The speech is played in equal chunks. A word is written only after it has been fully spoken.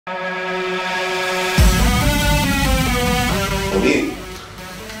me,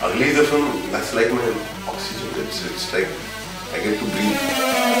 Ugly is a film that's like my oxygen. It's like I get to breathe.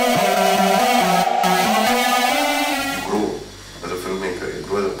 You grow as a filmmaker, you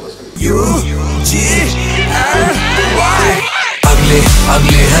grow as a person. U-G-L-Y. Ugly,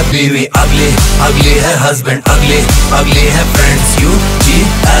 ugly hai beewi, ugly hai husband, ugly hai friends.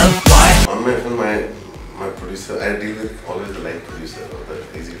 U-G-L-Y. On my film, my producer, I deal with always the light producer or the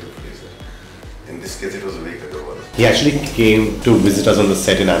executive producer. In this case, it was Vivek Agarwal. He actually came to visit us on the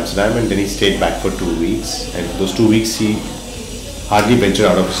set in Amsterdam, and then he stayed back for 2 weeks. And those 2 weeks, he hardly ventured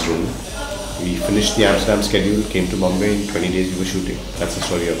out of his room. We finished the Amsterdam schedule, came to Bombay. In 20 days, we were shooting. That's the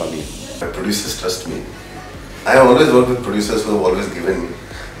story of Ugly. My producers trust me. I have always worked with producers who have always given me.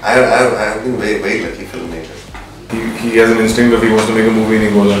 I have been very lucky filmmaker. He has an instinct that he wants to make a movie and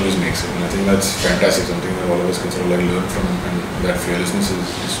he goes and just makes it. And I think that's fantastic, something that all of us can sort of like learn from, and that fearlessness is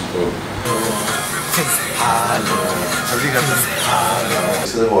superb.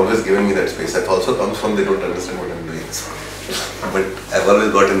 Producers have always given me that space. That also comes from they don't understand what I'm doing. But I've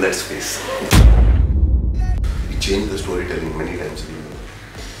always got in that space. We changed the storytelling many times.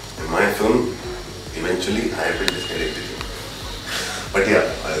 In my film, eventually I will decide everything. But yeah,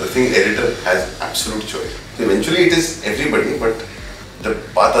 I think editor has absolute choice. So eventually it is everybody, but the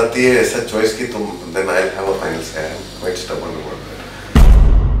baat aati hai aisa choice ki then I'll have a final say. I'm quite stubborn about that.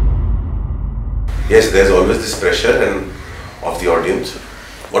 Yes, there's always this pressure and of the audience.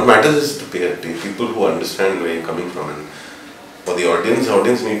 What matters is the people who understand where you're coming from, and for the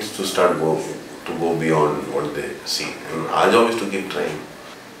audience needs to start go beyond what they see. And our job is to keep trying.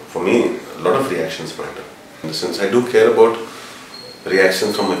 For me, a lot of reactions matter. In the sense, I do care about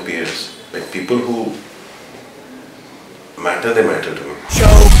reactions from my peers, like people who matter, they matter to me.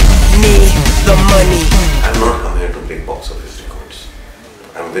 Show me the money. I'm not come here to break box office records.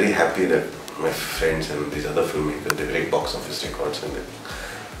 I'm very happy that my friends and these other filmmakers, they break box office records, and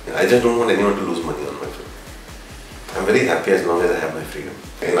I just don't want anyone to lose money on my film. I'm very happy as long as I have my freedom.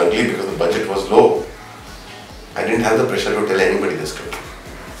 In Ugly, because the budget was low, I didn't have the pressure to tell anybody the story.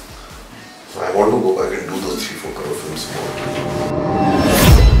 So I want to go back and do those 3-4 crore films more.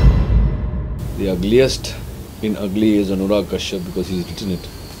 The ugliest in Ugly is Anurag Kashyap, because he's written it.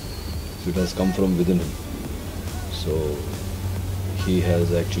 So it has come from within him. So he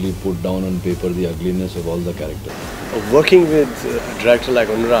has actually put down on paper the ugliness of all the characters. Working with a director like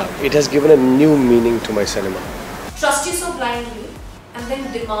Anurag, it has given a new meaning to my cinema. Trust you so blindly and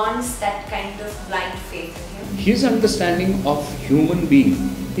then demands that kind of blind faith in him. His understanding of human being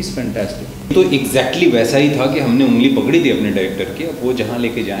is fantastic. तो exactly वैसा ही था कि हमने उंगली पकड़ी थी अपने director की, अब वो जहाँ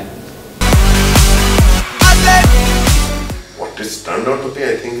लेके जाए. What it's turned out to be,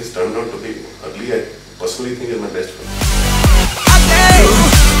 I think it's turned out to be Ugly. I personally think is my best film.